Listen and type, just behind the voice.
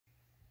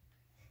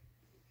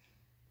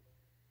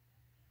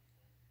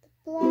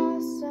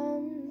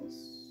blossoms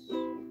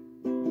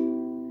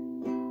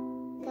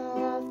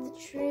fall off the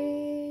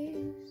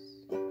trees.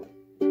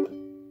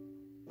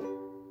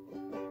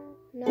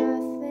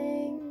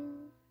 Nothing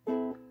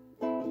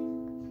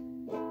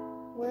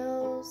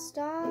will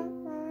stop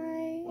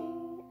my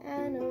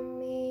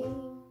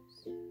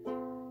enemies.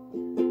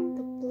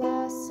 The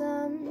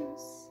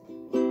blossoms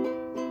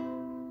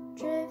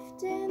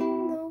drift in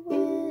the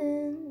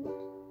wind,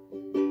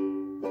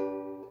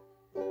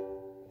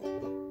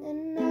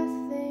 and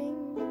nothing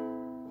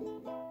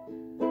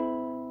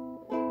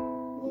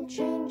will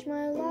change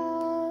my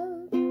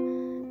love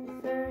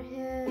for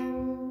him.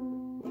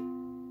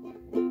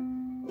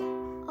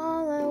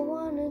 All I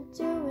wanna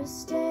do is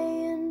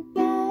stay in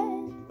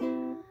bed.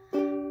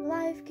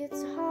 Life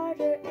gets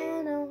harder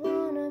and I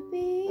wanna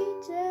be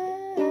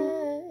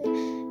dead.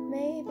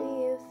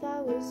 Maybe if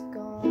I was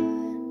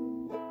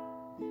gone,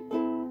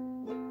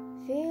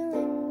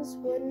 feelings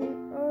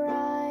wouldn't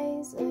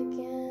arise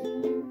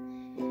again.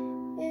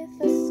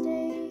 If I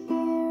stay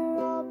here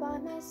all by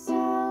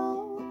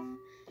myself,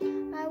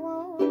 I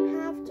won't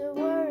have to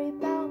worry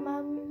about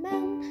my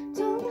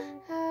mental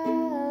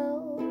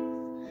health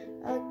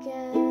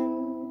again.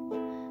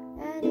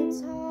 And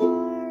it's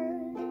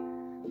hard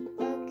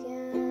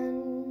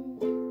again.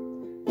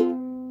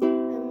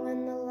 And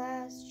when the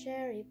last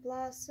cherry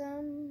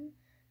blossom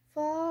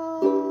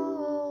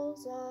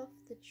falls off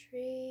the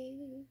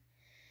tree,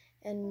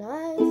 and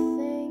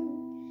nothing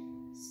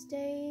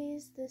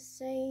stays the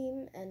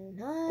same, and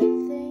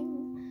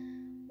nothing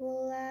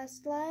will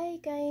last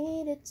like I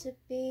need it to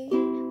be.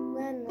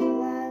 When the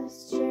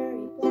last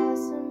cherry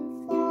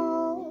blossom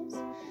falls,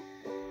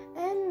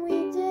 and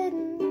we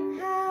didn't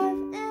have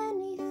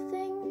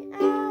anything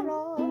at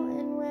all,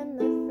 and when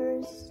the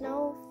first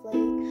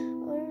snowflake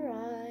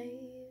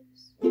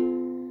arrives,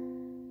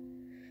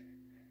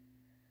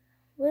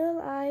 will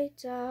I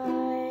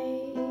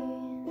die?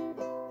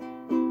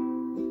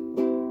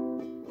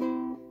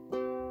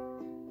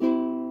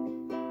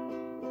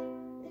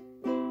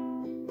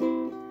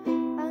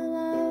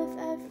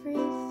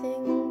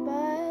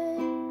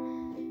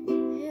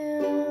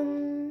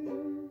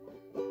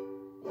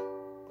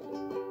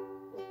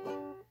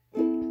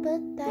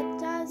 But that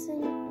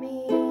doesn't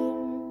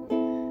mean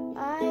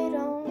I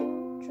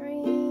don't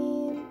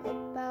dream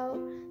about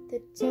the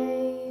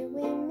day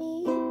we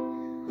meet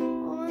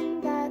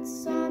on that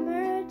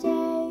summer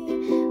day,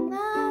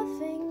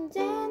 laughing,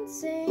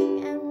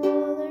 dancing, and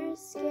roller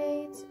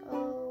skates.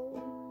 Oh,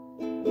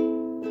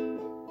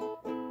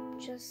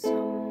 just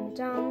some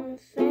dumb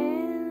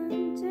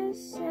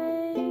fantasy.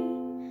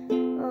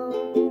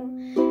 Oh,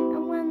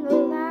 and when the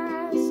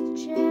last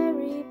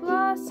cherry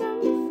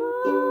blossom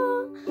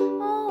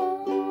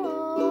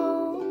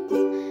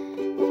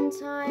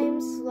time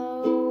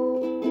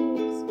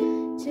slows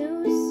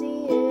to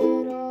see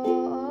it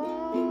all.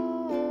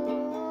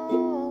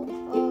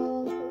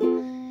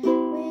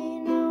 We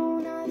know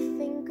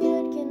nothing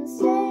good can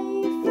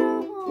save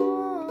from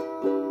home.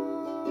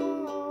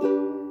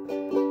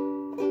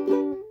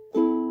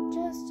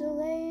 Just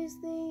delays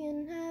the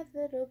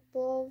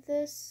inevitable,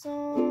 this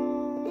song.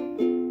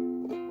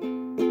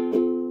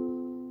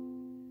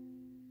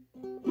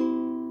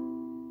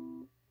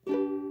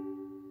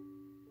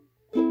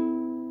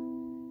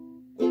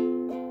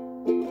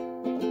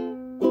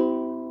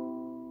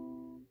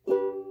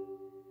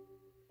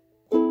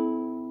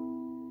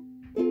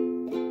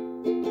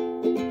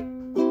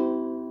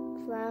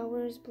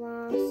 Flowers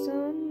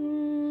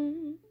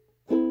blossom,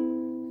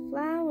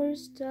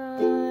 flowers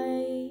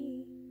die.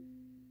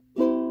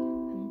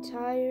 I'm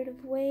tired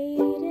of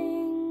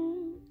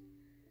waiting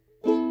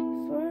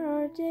for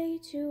our day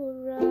to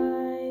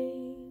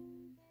arrive.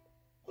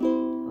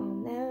 I'll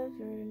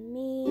never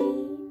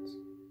meet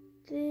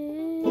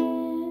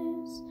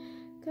this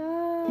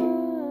guy,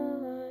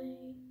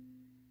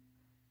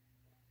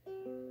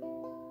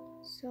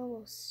 so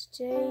I'll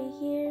stay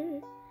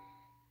here